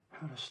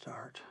How to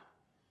start?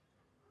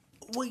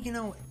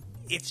 Well,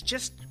 it's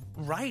just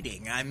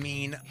writing. I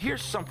mean...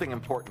 Here's something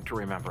important to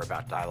remember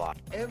about dialogue.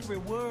 Every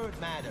word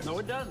matters. No,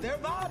 it doesn't. They're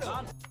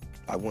vital.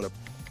 I want to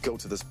go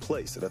to this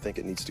place that I think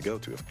it needs to go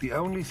to. The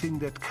only thing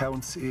that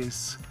counts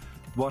is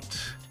what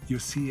you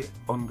see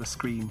on the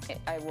screen.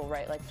 I will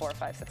write like 4 or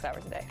 5, 6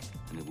 hours a day.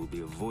 And it will be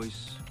a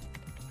voice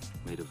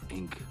made of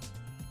ink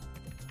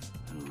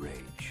and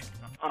rage.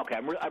 Okay,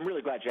 I'm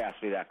really glad you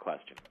asked me that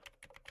question.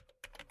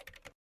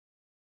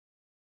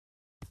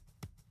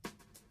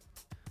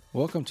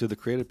 Welcome to the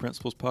Creative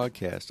Principles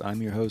Podcast.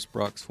 I'm your host,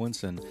 Brock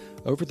Swinson.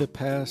 Over the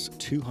past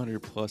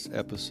 200 plus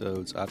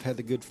episodes, I've had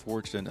the good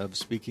fortune of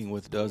speaking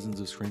with dozens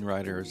of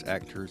screenwriters,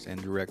 actors,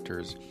 and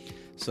directors,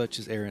 such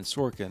as Aaron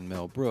Sorkin,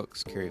 Mel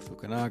Brooks, Cary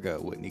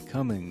Fukunaga, Whitney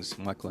Cummings,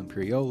 Michael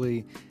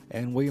Imperioli,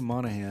 and William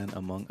Monahan,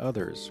 among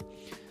others.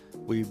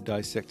 We've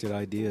dissected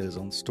ideas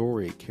on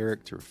story,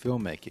 character,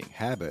 filmmaking,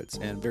 habits,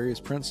 and various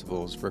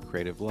principles for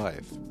creative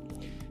life.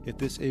 If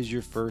this is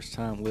your first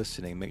time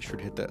listening, make sure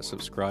to hit that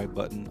subscribe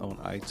button on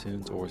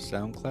iTunes or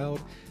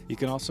SoundCloud. You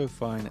can also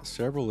find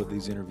several of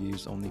these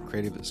interviews on the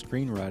Creative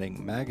Screenwriting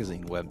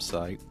Magazine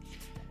website,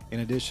 in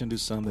addition to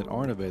some that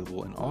aren't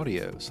available in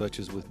audio, such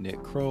as with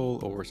Nick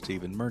Kroll or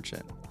Stephen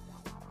Merchant.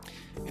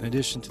 In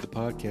addition to the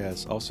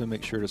podcast, also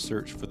make sure to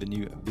search for the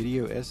new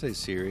video essay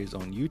series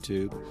on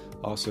YouTube,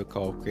 also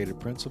called Creative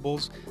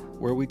Principles,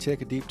 where we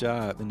take a deep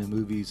dive into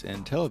movies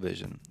and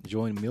television.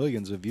 Join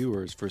millions of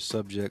viewers for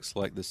subjects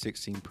like the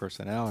 16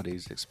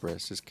 personalities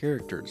expressed as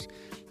characters.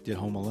 Did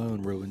Home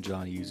Alone ruin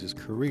John Hughes'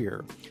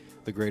 career?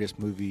 The greatest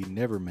movie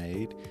never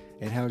made,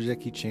 and how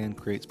Jackie Chan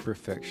creates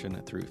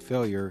perfection through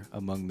failure,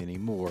 among many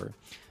more.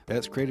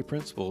 That's Creative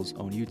Principles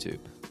on YouTube.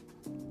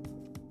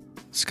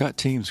 Scott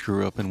Teems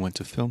grew up and went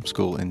to film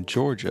school in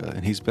Georgia,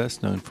 and he's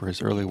best known for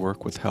his early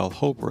work with Hal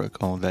Holbrook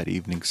on That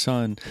Evening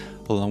Sun,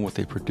 along with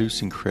a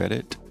producing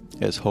credit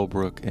as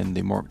Holbrook in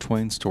the Mark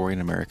Twain story in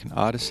American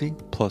Odyssey,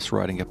 plus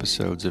writing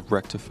episodes of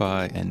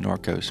Rectify and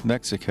Narcos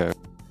Mexico,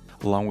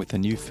 along with the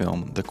new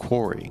film The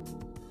Quarry.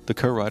 The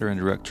co-writer and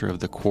director of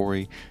The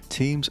Quarry,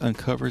 Teems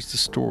uncovers the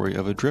story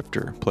of a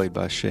drifter, played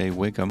by Shea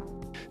Whigham,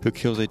 who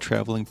kills a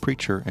traveling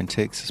preacher and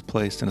takes his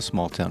place in a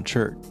small-town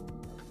church.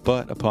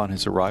 But upon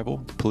his arrival,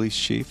 the police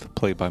chief,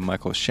 played by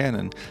Michael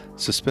Shannon,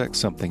 suspects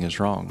something is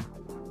wrong.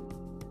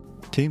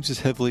 Teems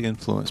is heavily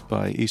influenced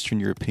by Eastern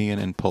European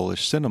and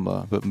Polish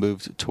cinema, but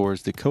moved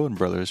towards the Coen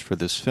brothers for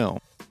this film.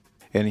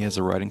 And he has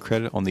a writing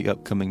credit on the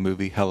upcoming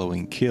movie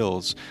Halloween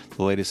Kills,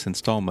 the latest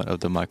installment of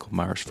the Michael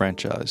Myers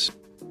franchise.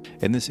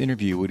 In this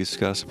interview, we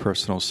discuss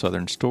personal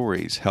Southern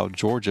stories, how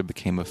Georgia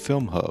became a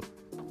film hub,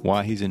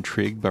 why he's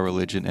intrigued by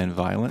religion and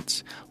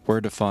violence,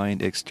 where to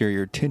find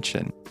exterior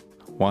tension,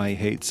 why he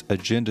hates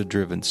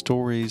agenda-driven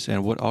stories,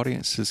 and what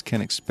audiences can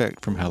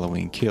expect from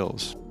Halloween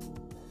Kills.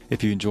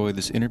 If you enjoyed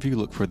this interview,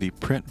 look for the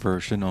print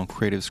version on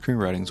Creative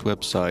Screenwriting's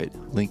website,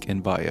 link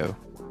in bio.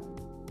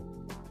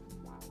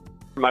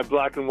 My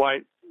black and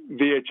white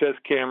VHS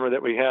camera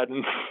that we had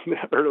in the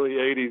early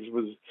 80s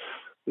was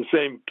the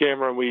same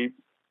camera we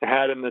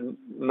had in the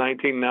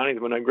 1990s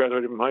when I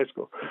graduated from high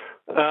school.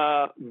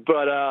 So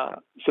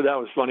that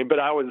was funny. But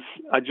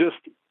I just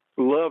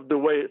loved the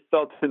way it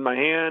felt in my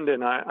hand,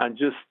 and I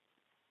just,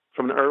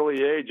 from an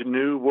early age,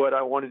 knew what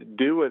I wanted to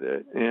do with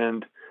it.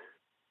 And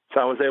so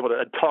I was able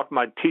to talk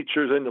my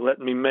teachers into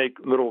letting me make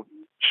little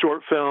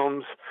short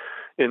films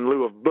in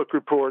lieu of book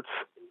reports.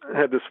 I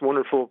had this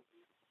wonderful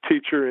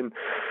teacher in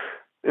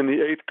the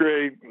 8th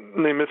grade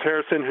named Miss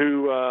Harrison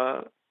who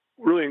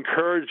really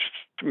encouraged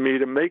me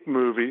to make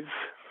movies.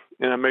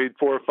 And I made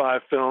 4 or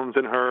 5 films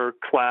in her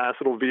class,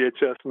 little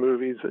VHS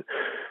movies.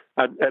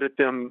 I'd edit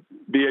them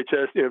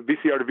VHS,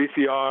 VCR to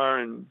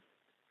VCR,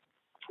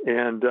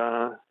 and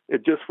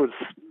it just was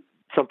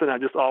something I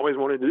just always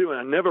wanted to do, and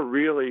I never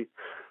really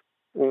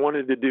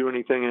wanted to do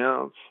anything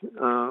else.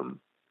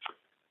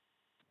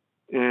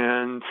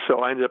 And so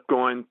I ended up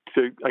I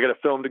got a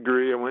film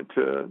degree. I went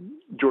to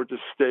Georgia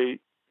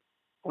State,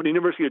 went to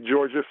University of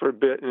Georgia for a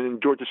bit, and then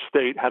Georgia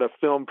State had a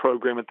film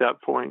program at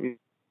that point.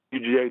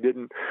 UGA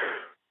didn't.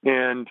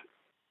 And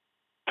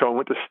so I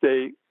went to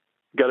State,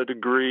 got a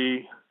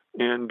degree,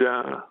 and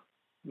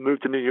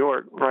moved to New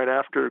York right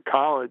after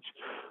college.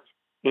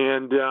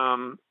 And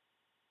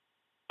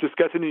just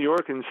got to New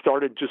York and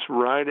started just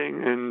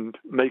writing and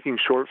making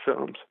short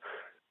films.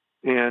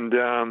 And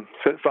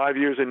spent 5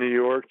 years in New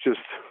York just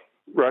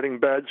writing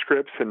bad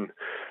scripts and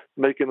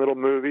making little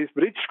movies.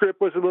 But each script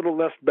was a little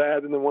less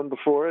bad than the one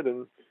before it.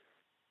 And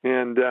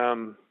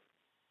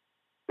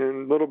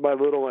little by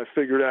little, I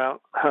figured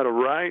out how to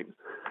write.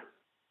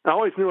 I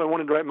always knew I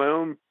wanted to write my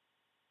own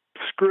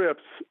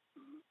scripts.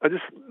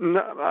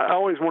 I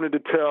always wanted to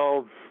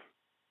tell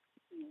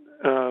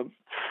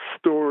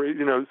stories,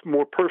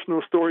 more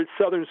personal stories,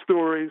 Southern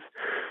stories.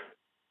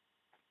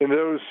 And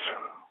those,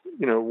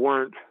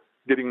 weren't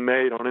getting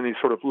made on any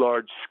sort of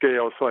large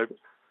scale. So I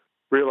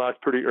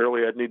realized pretty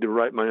early I'd need to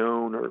write my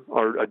own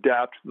or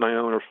adapt my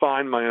own or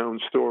find my own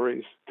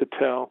stories to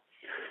tell.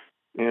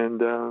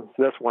 And so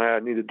that's why I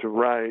needed to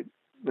write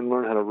and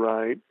learn how to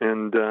write,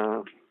 and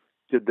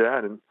did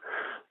that. And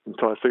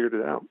until I figured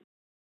it out.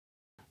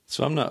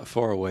 So I'm not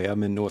far away.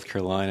 I'm in North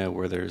Carolina,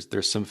 where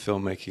there's some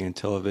filmmaking and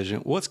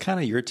television. What's kind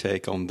of your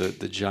take on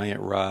the giant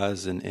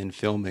rise in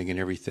filming and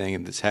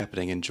everything that's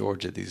happening in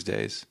Georgia these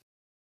days?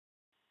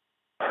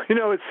 You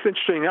know, it's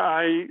interesting.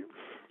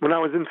 When I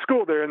was in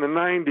school there in the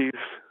 90s,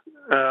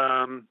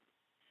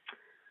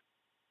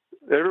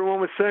 everyone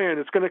was saying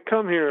it's going to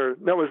come here.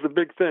 That was the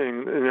big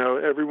thing. You know,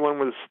 everyone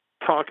was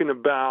talking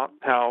about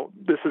how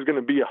this is going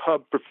to be a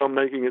hub for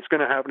filmmaking. It's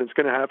going to happen. It's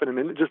going to happen. And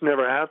then it just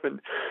never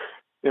happened.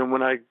 And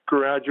when I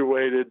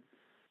graduated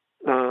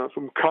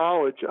from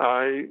college,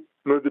 I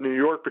moved to New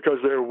York because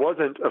there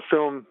wasn't a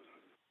film,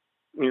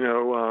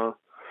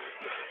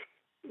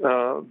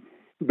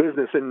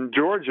 business in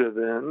Georgia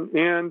then.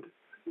 And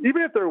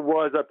even if there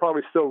was, I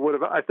probably still would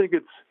have. I think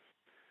it's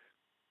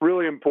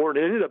really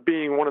important. It ended up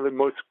being one of the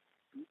most,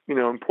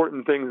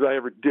 important things I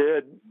ever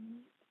did.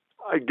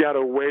 I got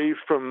away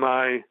from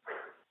my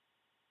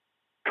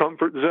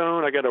comfort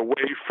zone. I got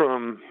away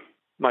from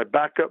my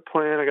backup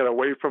plan. I got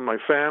away from my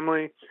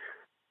family,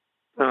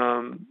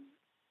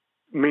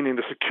 meaning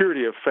the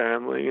security of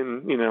family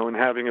and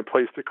having a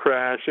place to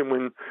crash.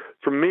 And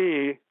for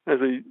me, as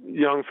a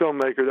young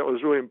filmmaker, that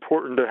was really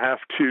important to have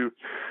to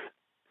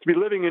be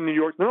living in New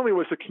York. Not only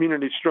was the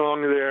community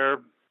strong there,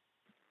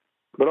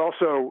 but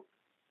also,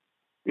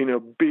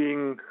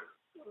 being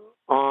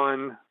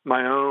on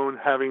my own,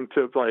 having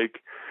to the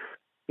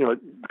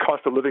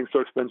cost of living is so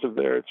expensive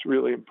there. It's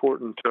really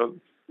important to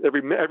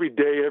every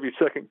day, every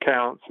second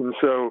counts. And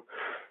so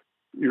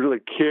you really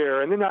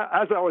care. And then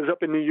as I was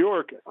up in New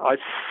York,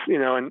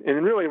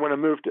 and really when I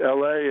moved to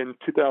LA in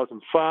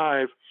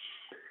 2005,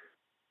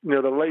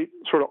 the late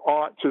sort of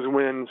aughts is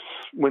when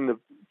the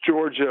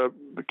Georgia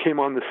came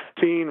on the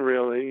scene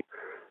really.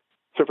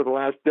 So for the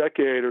last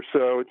decade or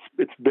so,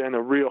 it's been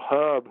a real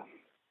hub.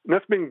 And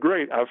that's been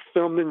great. I've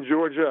filmed in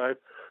Georgia.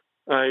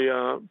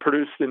 I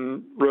produced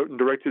and wrote and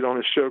directed on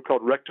a show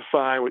called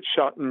Rectify, which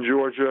shot in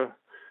Georgia.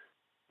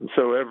 And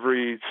so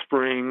every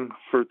spring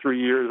for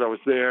 3 years, I was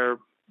there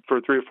for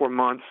 3 or 4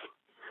 months,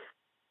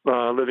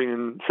 living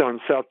in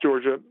South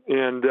Georgia.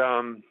 And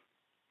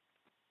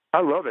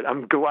I love it.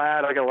 I'm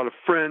glad. I got a lot of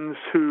friends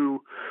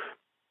who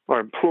are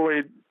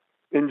employed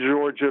in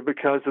Georgia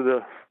because of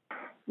the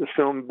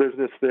film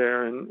business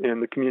there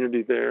and the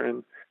community there.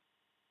 And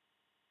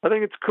I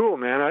think it's cool,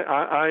 man.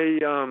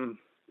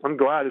 I'm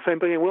glad. The same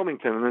thing in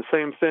Wilmington, and the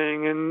same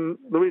thing in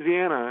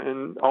Louisiana,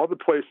 and all the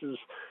places,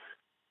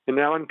 and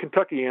now in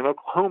Kentucky and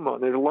Oklahoma.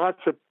 There's lots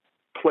of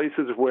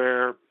places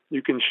where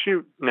you can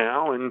shoot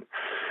now and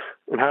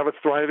have a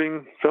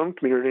thriving film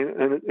community,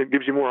 and it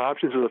gives you more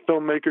options as a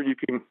filmmaker. You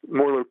can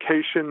more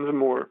locations,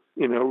 more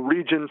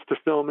regions to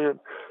film in.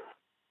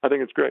 I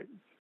think it's great.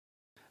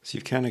 So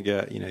you've kind of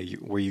got,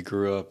 where you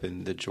grew up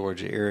in the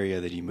Georgia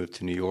area, that you moved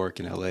to New York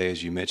and LA,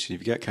 as you mentioned.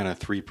 You've got kind of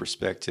 3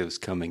 perspectives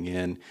coming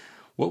in.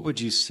 What would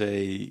you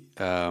say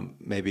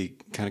maybe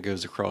kind of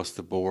goes across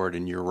the board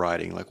in your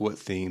writing? Like, what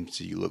themes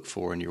do you look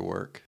for in your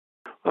work?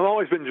 I've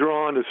always been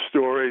drawn to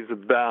stories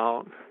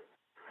about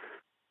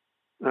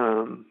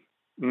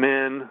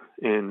men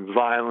and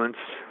violence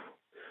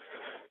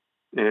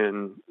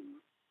and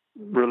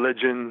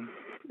religion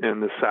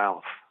in the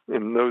South.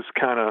 And those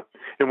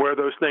and where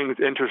those things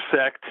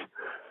intersect,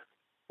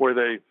 where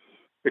they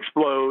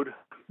explode,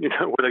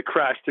 where they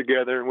crash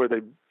together, and where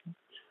they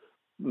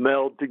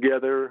meld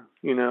together,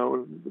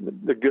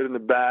 the good and the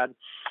bad.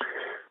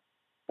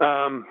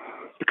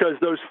 Because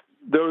those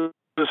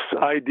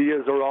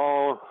ideas are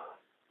all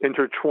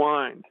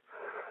intertwined.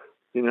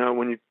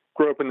 When you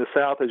grow up in the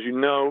South, as you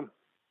know,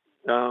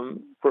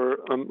 for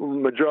a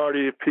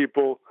majority of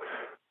people,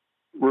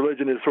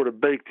 religion is sort of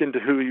baked into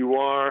who you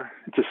are.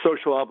 It's a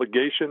social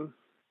obligation,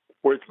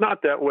 where it's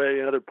not that way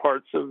in other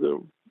parts of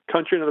the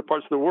country and other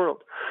parts of the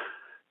world.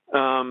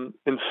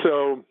 And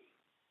so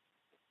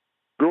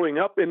growing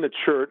up in the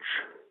church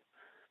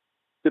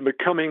and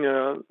becoming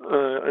a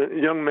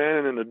young man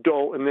and an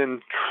adult, and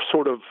then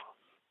sort of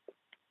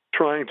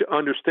trying to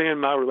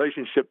understand my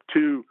relationship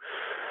to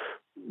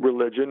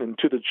religion and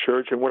to the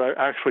church and what I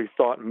actually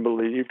thought and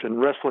believed,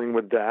 and wrestling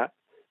with that,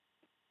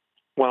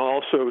 while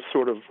also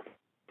sort of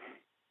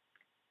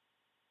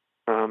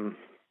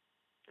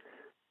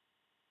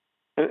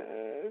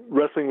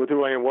wrestling with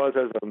who I was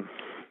as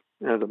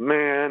a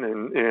man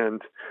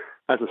and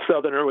as a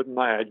Southerner with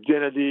my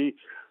identity,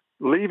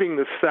 leaving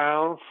the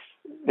South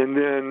and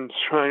then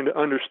trying to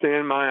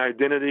understand my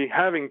identity.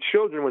 Having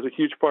children was a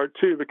huge part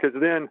too, because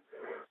then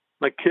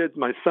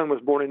my son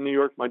was born in New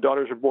York, my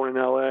daughters are born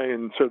in LA,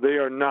 and so they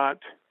are not,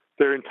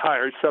 their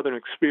entire Southern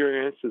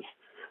experience is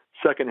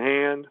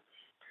secondhand.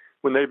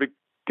 When they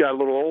got a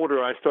little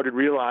older, I started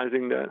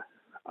realizing that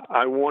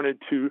I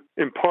wanted to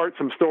impart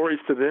some stories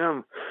to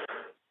them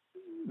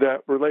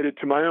that related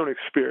to my own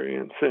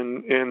experience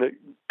and that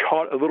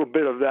caught a little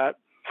bit of that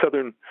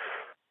Southern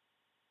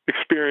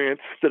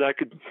experience that I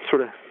could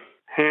sort of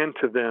hand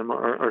to them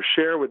or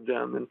share with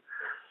them. And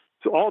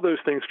so all those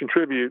things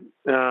contribute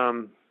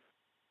to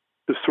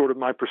sort of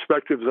my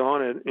perspectives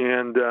on it.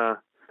 And,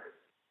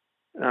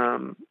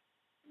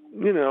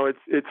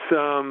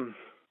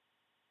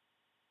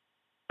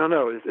 don't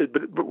know,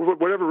 but for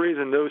whatever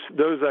reason,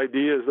 those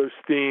ideas, those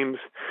themes,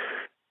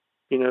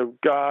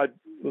 God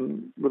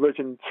and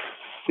religion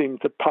seem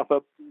to pop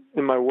up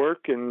in my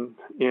work, and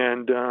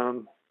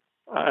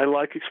I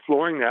like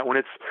exploring that when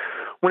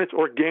it's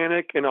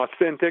organic and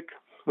authentic,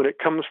 when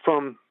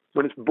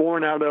it's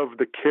born out of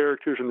the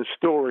characters and the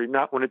story,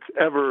 not when it's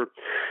ever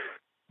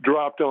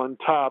dropped on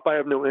top. I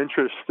have no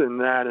interest in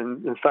that,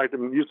 and in fact,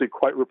 I'm usually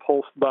quite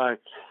repulsed by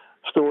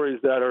stories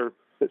that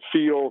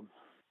feel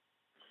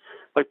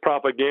like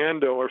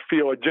propaganda or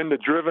feel agenda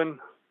driven,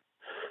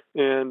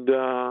 and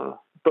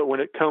but when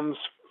it comes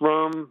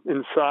from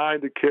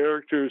inside the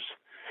characters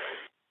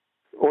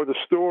or the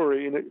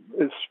story and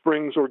it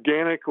springs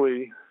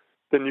organically,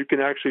 then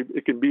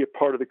it can be a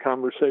part of the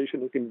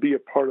conversation. It can be a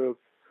part of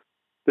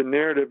the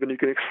narrative, and you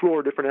can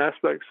explore different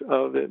aspects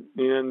of it.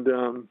 And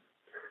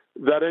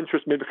that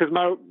interests me because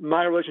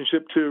my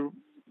relationship to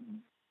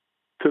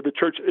the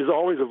church is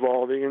always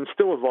evolving and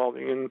still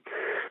evolving and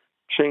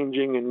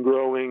changing and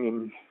growing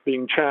and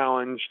being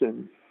challenged,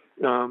 and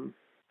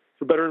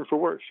for better and for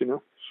worse,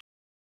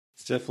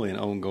 It's definitely an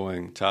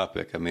ongoing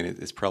topic. I mean,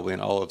 it's probably in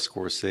all of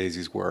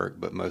Scorsese's work,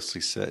 but mostly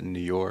set in New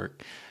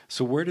York.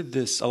 So where did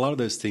a lot of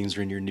those themes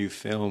are in your new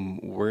film.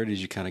 Where did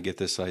you kind of get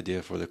this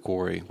idea for the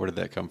quarry? Where did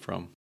that come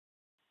from?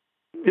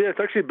 Yeah, it's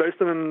actually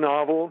based on a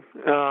novel.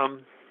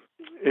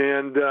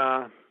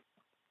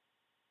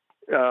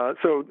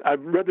 So I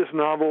read this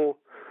novel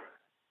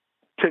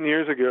 10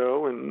 years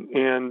ago,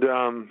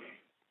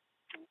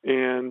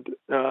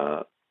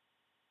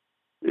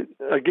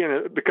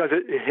 because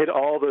it hit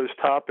all those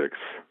topics,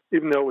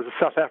 even though it was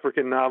a South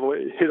African novel,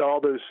 it hit all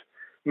those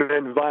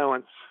men,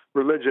 violence,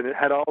 religion. It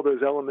had all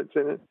those elements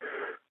in it.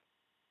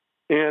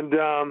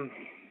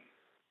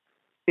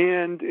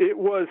 And it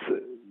was,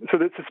 so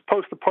this is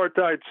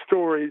post-apartheid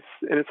stories,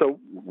 and it's a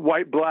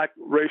white-black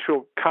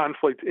racial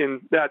conflict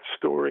in that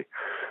story,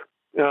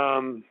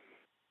 or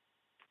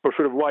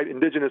sort of white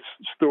indigenous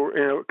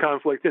story,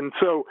 conflict. And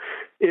so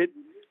it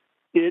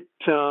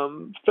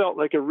felt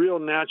like a real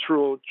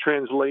natural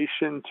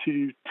translation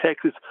to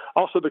Texas,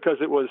 also because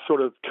it was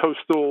sort of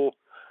coastal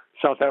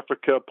South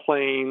Africa,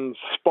 plains,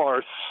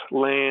 sparse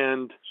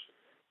land.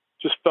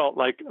 Just felt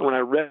like when I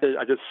read it,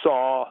 I just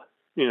saw,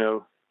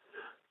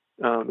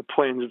 the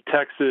plains of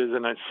Texas,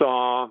 and I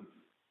saw,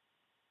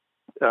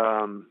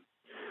 and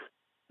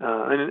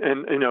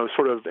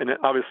it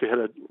obviously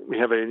we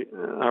have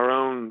our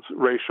own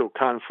racial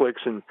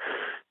conflicts and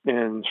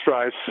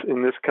strifes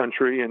in this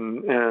country,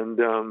 and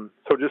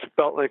so it just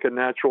felt like a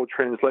natural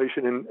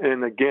translation.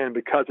 And again,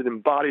 because it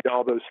embodied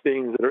all those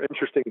things that are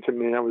interesting to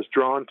me, I was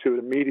drawn to it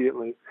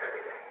immediately.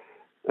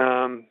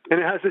 And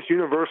it has this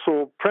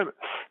universal premise: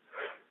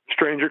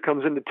 stranger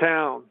comes into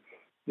town.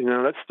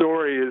 That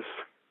story is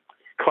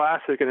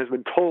classic and has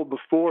been told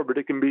before, but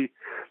it can be,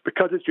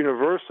 because it's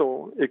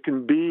universal, it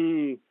can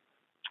be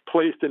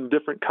placed in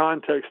different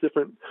contexts,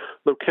 different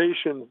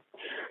locations,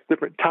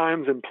 different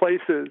times and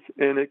places,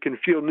 and it can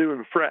feel new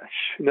and fresh.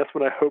 And that's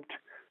what I hoped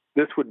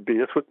this would be.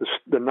 That's what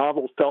the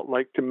novel felt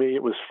like to me.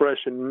 It was fresh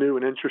and new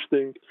and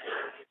interesting,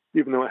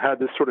 even though it had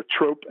this sort of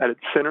trope at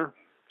its center.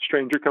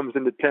 Stranger comes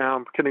into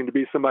town pretending to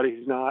be somebody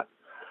he's not.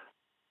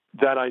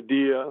 That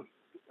idea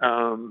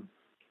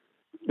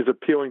is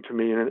appealing to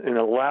me, and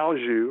allows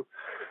you.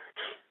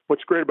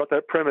 What's great about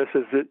that premise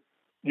is that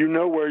you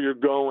know where you're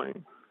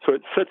going. So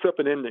it sets up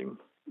an ending,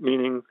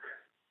 meaning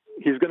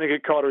he's going to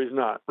get caught or he's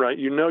not, right?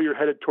 You're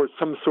headed towards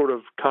some sort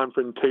of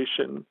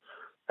confrontation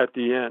at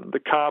the end. The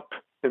cop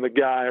and the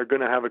guy are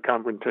going to have a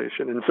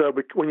confrontation. And so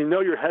when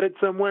you're headed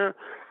somewhere,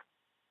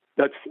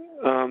 that's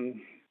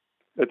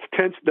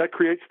tense. That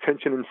creates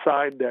tension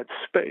inside that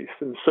space.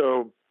 And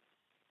so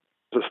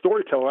as a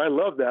storyteller, I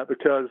love that,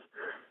 because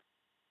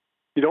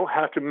you don't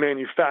have to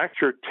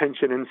manufacture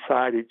tension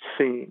inside each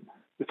scene.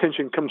 The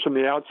tension comes from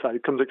the outside.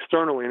 It comes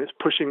externally, and it's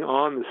pushing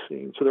on the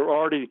scene. So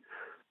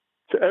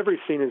every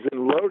scene is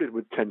then loaded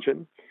with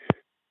tension.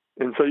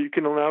 And so you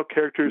can allow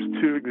characters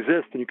to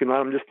exist, and you can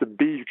allow them just to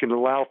be. You can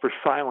allow for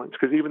silence,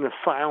 because even the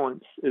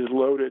silence is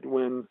loaded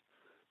when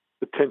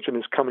the tension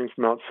is coming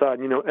from outside.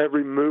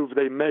 Every move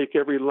they make,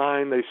 every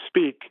line they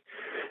speak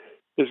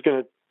is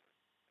going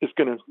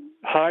to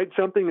hide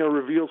something or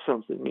reveal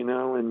something,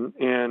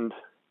 and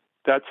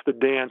that's the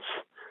dance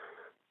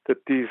that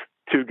these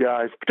two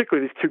guys,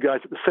 particularly these two guys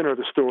at the center of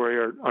the story,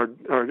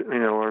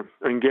 are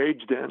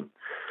engaged in.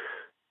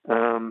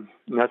 And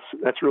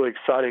that's really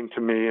exciting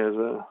to me as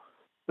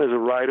a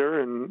writer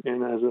and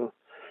as a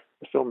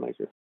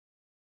filmmaker.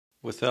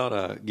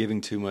 Without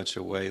giving too much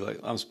away,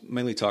 I was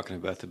mainly talking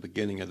about the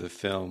beginning of the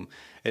film,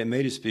 and it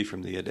may just be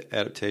from the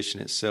adaptation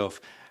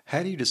itself.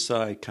 How do you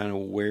decide kind of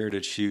where to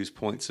choose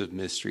points of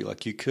mystery?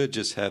 Like, you could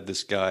just have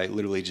this guy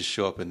literally just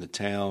show up in the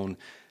town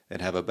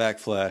and have a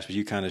backflash, but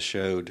you kind of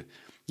showed,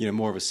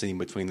 more of a scene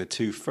between the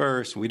two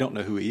first. We don't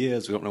know who he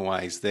is. We don't know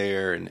why he's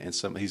there, and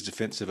he's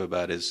defensive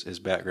about his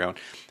background.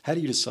 How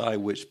do you decide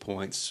which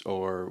points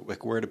or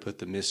where to put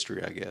the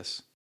mystery, I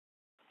guess?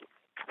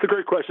 It's a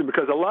great question,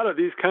 because a lot of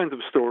these kinds of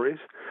stories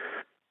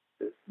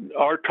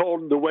are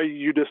told the way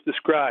you just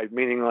described,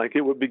 meaning like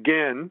it would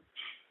begin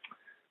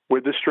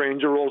with the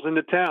stranger rolls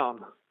into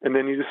town, and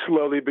then you just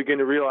slowly begin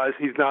to realize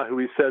he's not who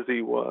he says he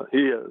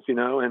is, you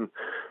know, and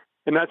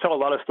that's how a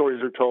lot of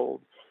stories are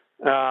told.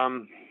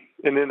 And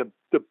then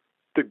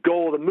the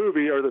goal of the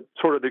movie, or the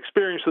sort of the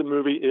experience of the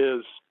movie,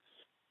 is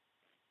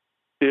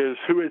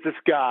who is this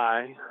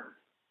guy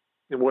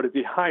and what is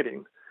he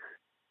hiding?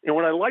 And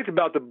what I liked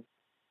about the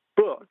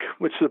book,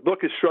 which the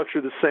book is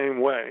structured the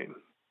same way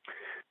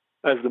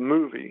as the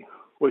movie,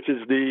 which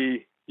is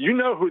you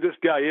know who this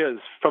guy is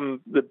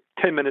from the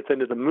 10 minutes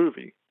into the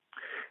movie.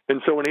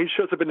 And so when he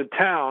shows up in the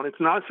town, it's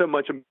not so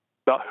much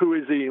about who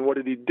is he and what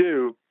did he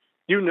do.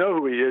 You know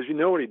who he is. You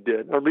know what he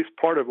did, or at least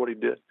part of what he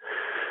did.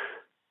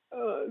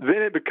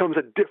 Then it becomes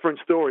a different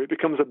story. It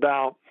becomes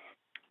about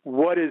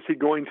what is he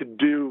going to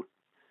do?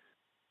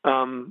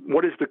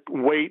 What is the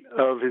weight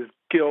of his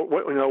guilt?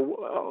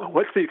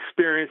 What's the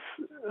experience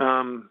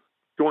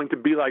going to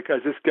be like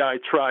as this guy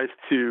tries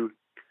to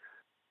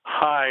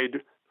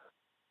hide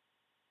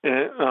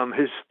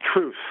his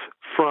truth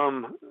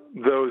from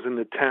those in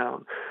the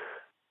town?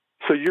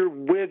 So you're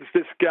with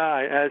this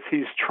guy as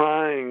you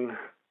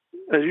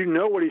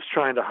know what he's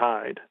trying to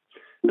hide,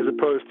 as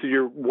opposed to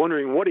you're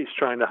wondering what he's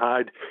trying to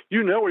hide.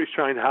 You know what he's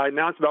trying to hide.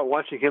 Now it's about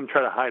watching him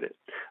try to hide it,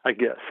 I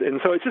guess.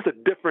 And so it's just a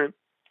different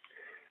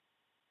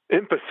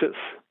emphasis,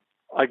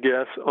 I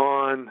guess,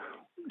 on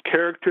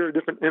character, a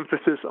different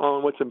emphasis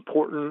on what's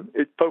important.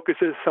 It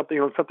focuses something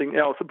on something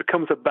else. It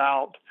becomes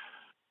about,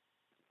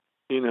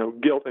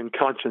 guilt and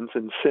conscience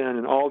and sin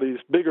and all these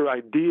bigger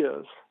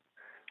ideas.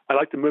 I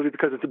like the movie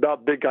because it's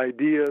about big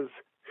ideas,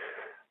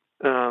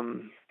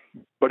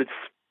 but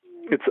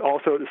it's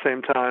also at the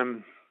same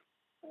time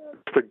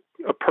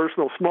a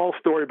personal, small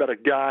story about a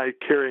guy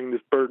carrying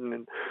this burden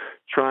and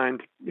trying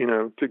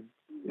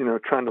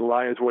to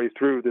lie his way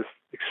through this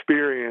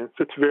experience.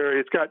 It's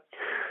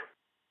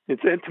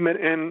intimate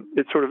and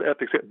it's sort of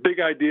epic. It's got big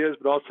ideas,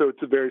 but also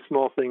it's a very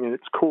small thing in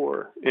its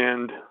core.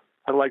 And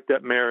I like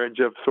that marriage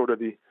of sort of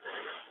the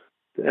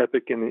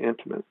epic and the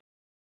intimate.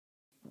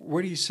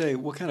 Where do you say,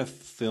 what kind of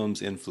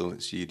films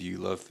influence you? Do you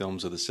love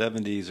films of the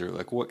 70s, or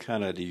like what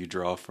kind of do you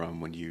draw from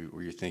when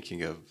you're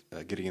thinking of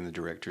getting in the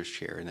director's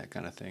chair and that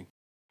kind of thing?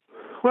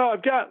 Well,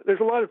 there's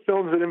a lot of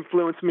films that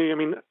influence me. I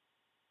mean,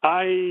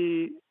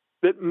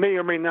 that may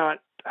or may not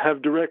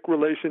have direct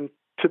relation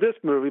to this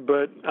movie,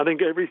 but I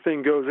think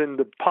everything goes in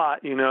the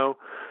pot,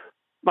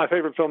 My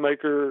favorite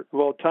filmmaker of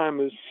all time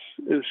is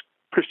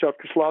Krzysztof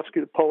Kieślowski,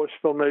 the Polish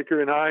filmmaker,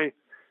 and I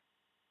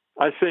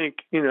think,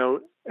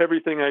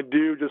 everything I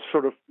do just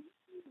sort of,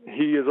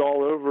 he is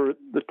all over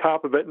the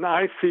top of it. And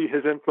I see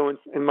his influence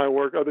in my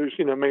work. Others,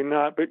 may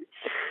not, but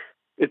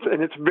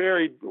it's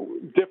very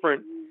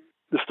different.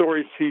 The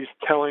stories he's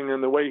telling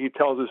and the way he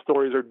tells his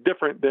stories are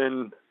different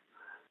than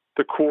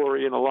The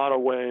Quarry in a lot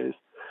of ways.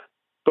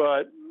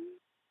 But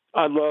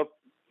I love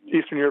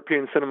Eastern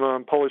European cinema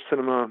and Polish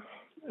cinema,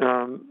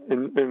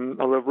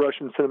 and I love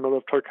Russian cinema. I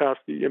love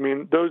Tarkovsky. I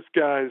mean, those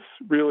guys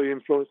really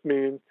influenced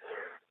me.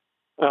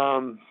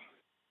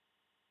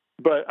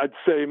 But I'd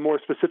say more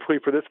specifically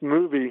for this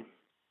movie,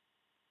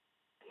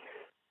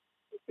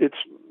 it's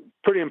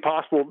pretty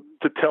impossible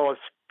to tell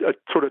a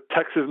sort of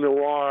Texas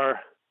noir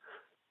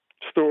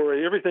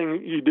story.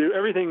 Everything you do,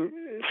 everything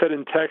set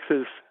in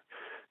Texas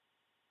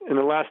in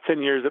the last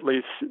 10 years at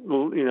least,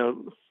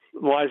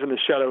 lies in the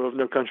shadow of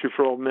No Country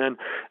for Old Men.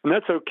 And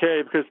that's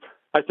okay because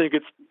I think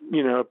it's,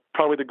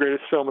 probably the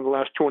greatest film in the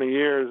last 20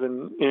 years.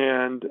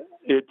 And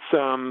it's,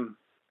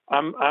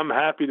 I'm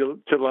happy to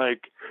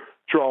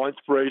draw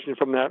inspiration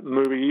from that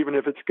movie, even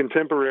if it's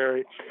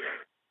contemporary,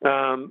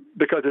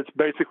 because it's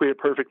basically a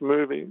perfect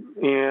movie.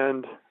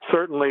 And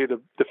certainly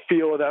the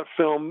feel of that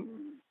film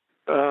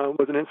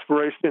was an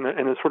inspiration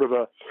and a sort of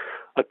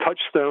a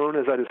touchstone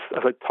as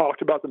I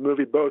talked about the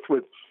movie, both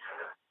with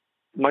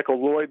Michael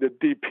Lloyd, the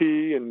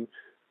DP, and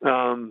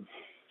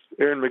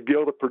Aaron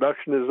McGill, the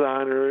production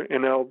designer,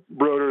 and Al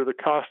Broder, the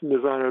costume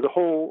designer,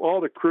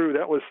 all the crew.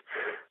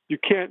 You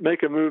can't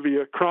make a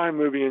crime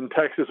movie in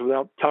Texas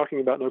without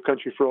talking about No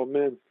Country for Old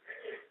Men.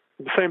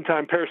 At the same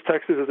time, Paris,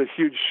 Texas is a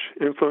huge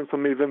influence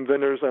on me. Wim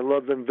Wenders, I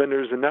love Wim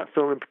Wenders in that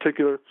film in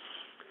particular,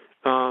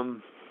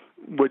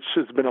 which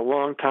has been a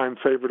long-time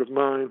favorite of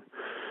mine.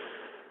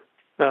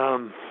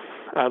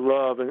 I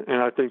love,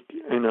 and I think,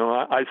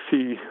 I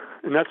see,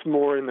 and that's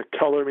more in the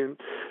color. I mean,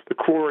 The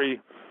Quarry,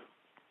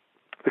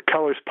 the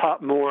colors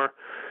pop more.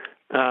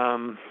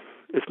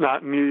 It's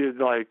not muted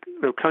like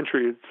No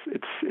Country.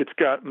 It's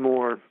got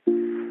more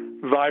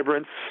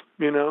vibrance,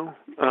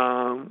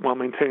 while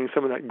maintaining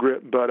some of that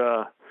grit. But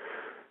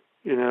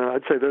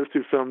I'd say those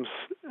two films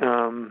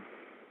are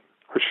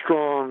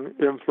strong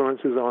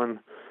influences on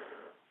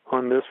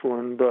this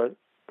one. But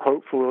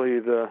hopefully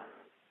the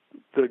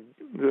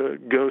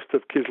ghost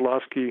of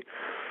Kieślowski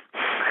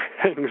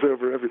hangs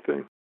over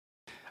everything.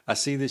 I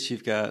see that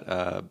you've got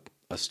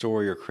a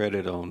story or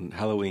credit on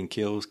Halloween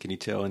Kills. Can you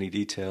tell any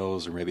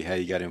details or maybe how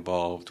you got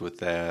involved with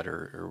that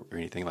or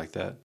anything like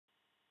that?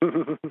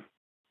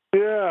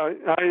 Yeah,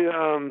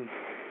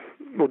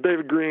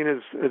 David Green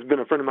has been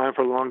a friend of mine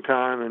for a long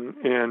time,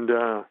 and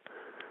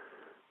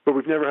but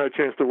we've never had a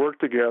chance to work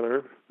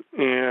together.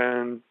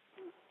 and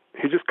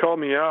he just called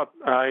me up.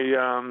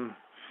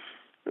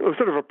 It was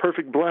sort of a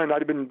perfect blend.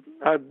 I've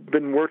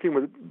been working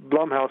with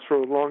Blumhouse for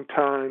a long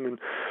time and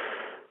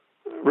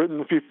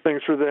written a few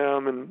things for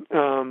them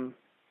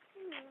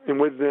and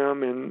with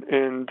them,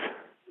 and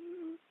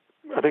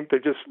I think they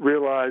just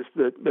realized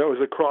that was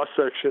a cross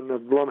section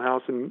of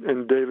Blumhouse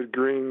and David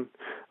Green.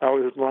 I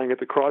was lying at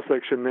the cross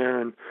section there,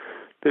 and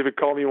David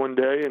called me one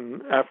day,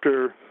 and he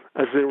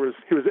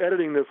was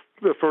editing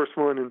the first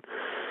one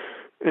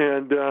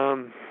and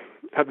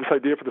had this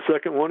idea for the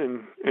second one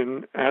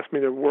and asked me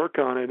to work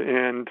on it.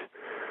 And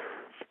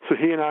so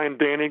he and I and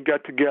Danny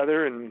got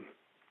together and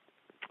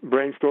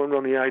brainstormed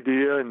on the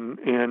idea, and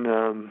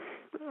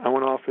I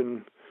went off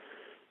and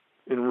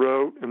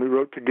wrote, and we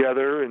wrote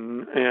together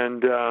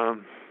and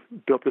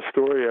built the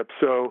story up.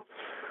 So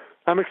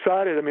I'm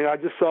excited. I mean, I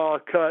just saw a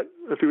cut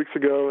a few weeks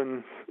ago,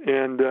 and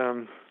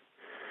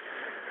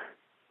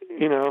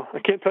you know, I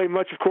can't tell you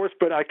much, of course,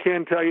 but I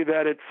can tell you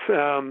that it's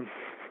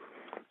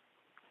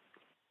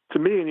to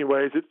me,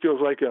 anyways, it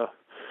feels like a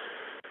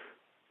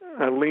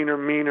leaner,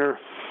 meaner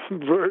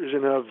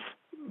version of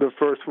the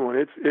first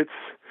one.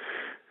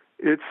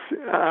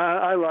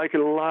 I like it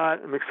a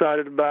lot. I'm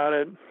excited about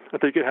it. I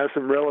think it has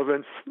some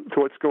relevance to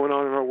what's going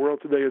on in our world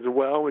today as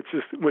well, which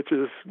is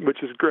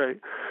great.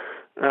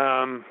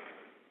 And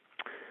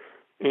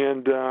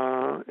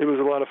it was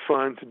a lot of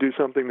fun to do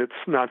something that's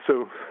not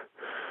so,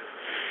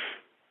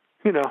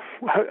 you know,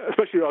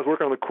 especially I was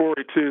working on the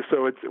Quarry too,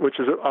 which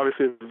is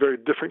obviously a very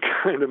different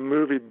kind of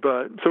movie,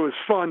 but so it was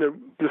fun to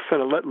just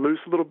kind of let loose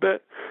a little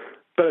bit.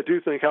 But I do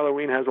think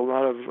Halloween has a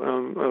lot of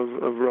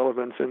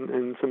relevance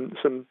and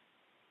some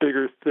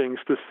bigger things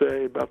to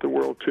say about the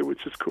world too,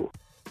 which is cool.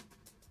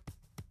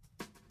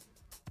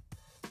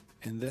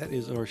 And that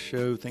is our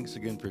show. Thanks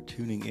again for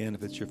tuning in.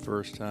 If it's your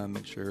first time,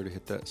 make sure to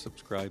hit that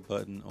subscribe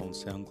button on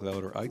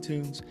SoundCloud or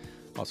iTunes.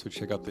 Also,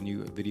 check out the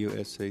new video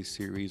essay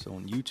series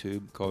on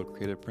YouTube called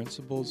Creative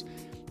Principles,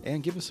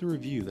 and give us a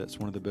review. That's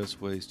one of the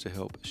best ways to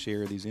help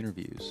share these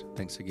interviews.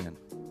 Thanks again.